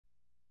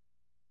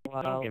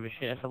I don't give a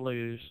shit if I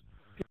lose.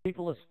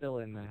 People are still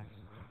in there.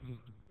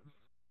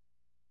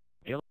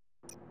 You'll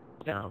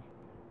down.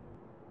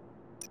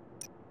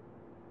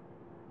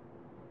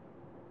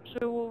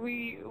 So are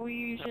we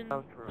using...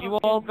 You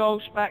all go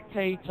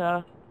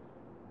spectator.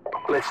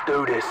 Let's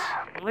do this.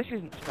 Well, this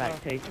isn't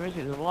spectator, is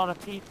it? There's a lot of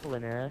people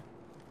in here.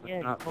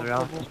 Yeah, They're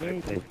all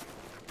spectators.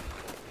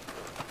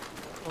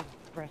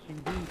 Pressing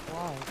B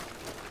twice.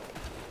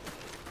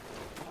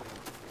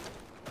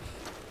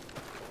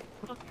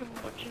 Fucking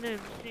watching him,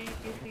 see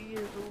if he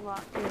is all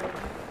that good.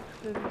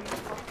 So he's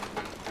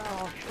fucking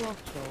Oh, shut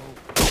up.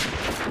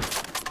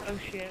 oh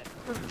shit.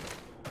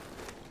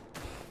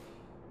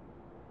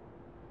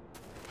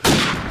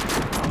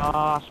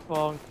 Ah,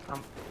 spawn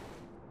camp.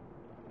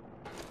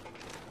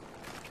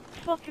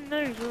 Fucking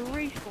knows we're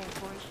respawn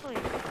points, so he's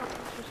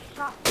fucking just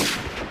sat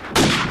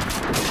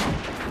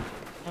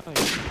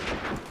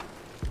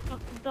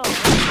fucking dog.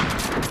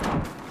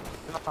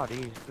 God,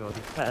 he's good.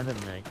 He's better than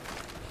me.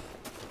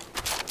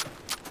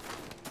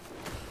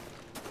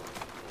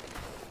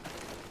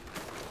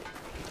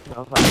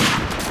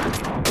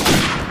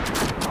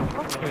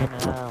 Okay,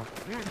 now.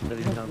 So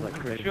he sounds like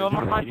crazy. Sure,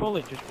 my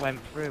bullet just went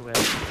through it.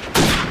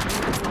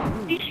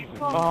 He's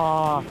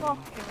Oh.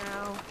 fucking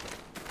hell.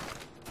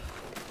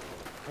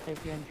 I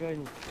hope you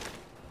enjoyed.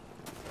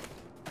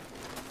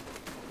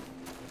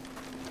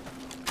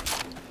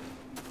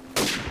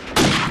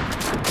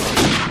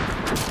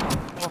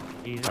 Oh,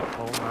 Jesus,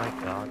 oh my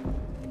god.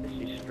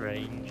 This is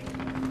strange.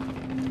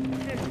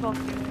 This is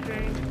fucking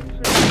strange.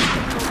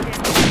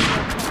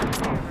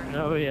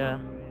 Oh yeah.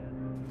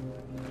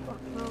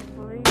 Fucking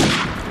unbelievable.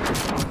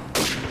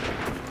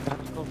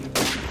 That's probably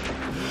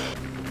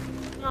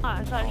No,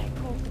 it's actually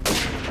cool to play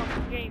the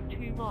fucking game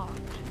too much.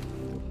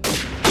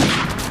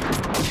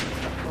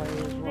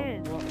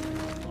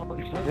 what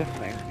It's a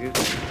different excuse.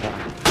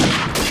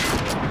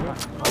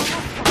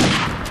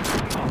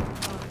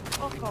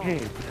 Fuck off.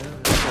 Hey,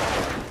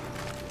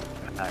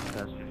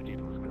 access 15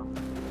 was gone.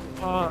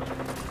 Oh.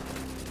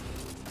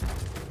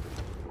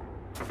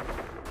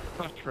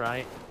 That's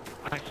right.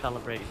 I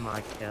celebrated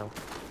my kill.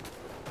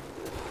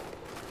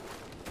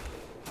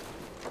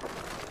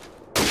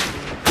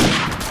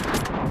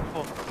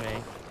 Fuck me.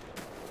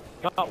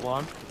 Got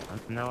one.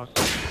 And now I see.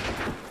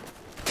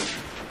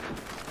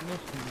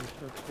 missing you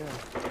so still.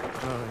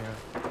 Oh yeah.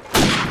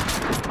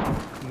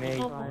 Me.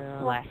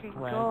 Left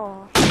way.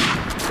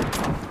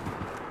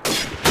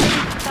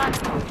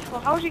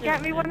 How would you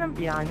get me when I'm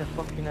Behind a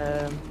fucking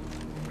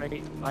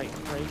like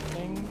crate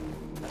thing?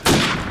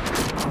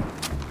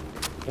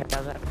 Yeah,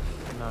 that's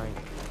nice.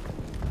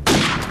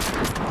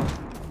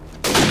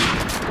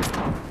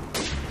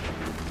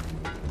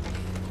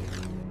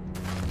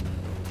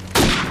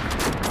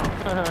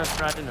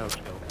 Tried to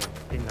no-scope it.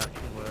 Didn't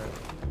actually work.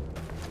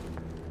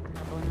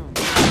 Oh no.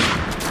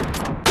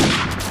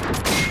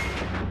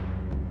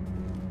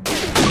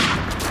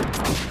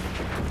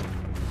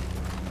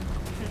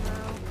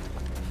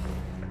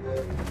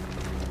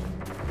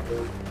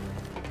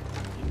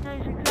 He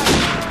knows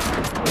exactly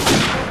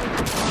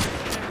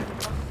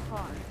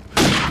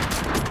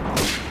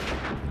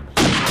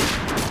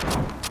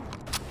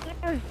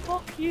no,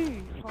 fuck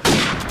you.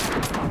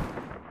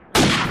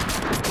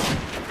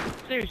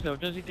 Seriously though,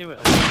 does he do it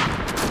a lot?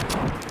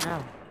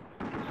 No.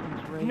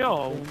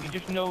 No, you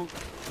just know.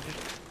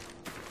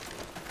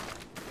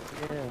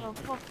 Yeah. Oh,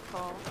 fuck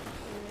off.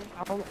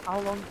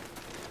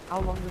 How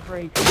long has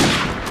RaGE?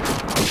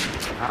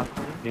 I've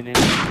been in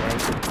today.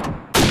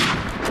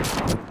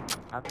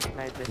 I've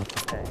made this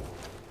today.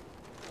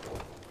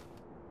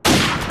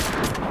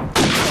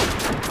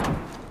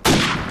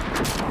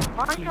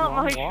 Why can't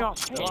my shot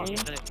hit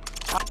him?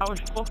 I was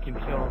fucking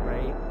pure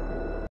rate.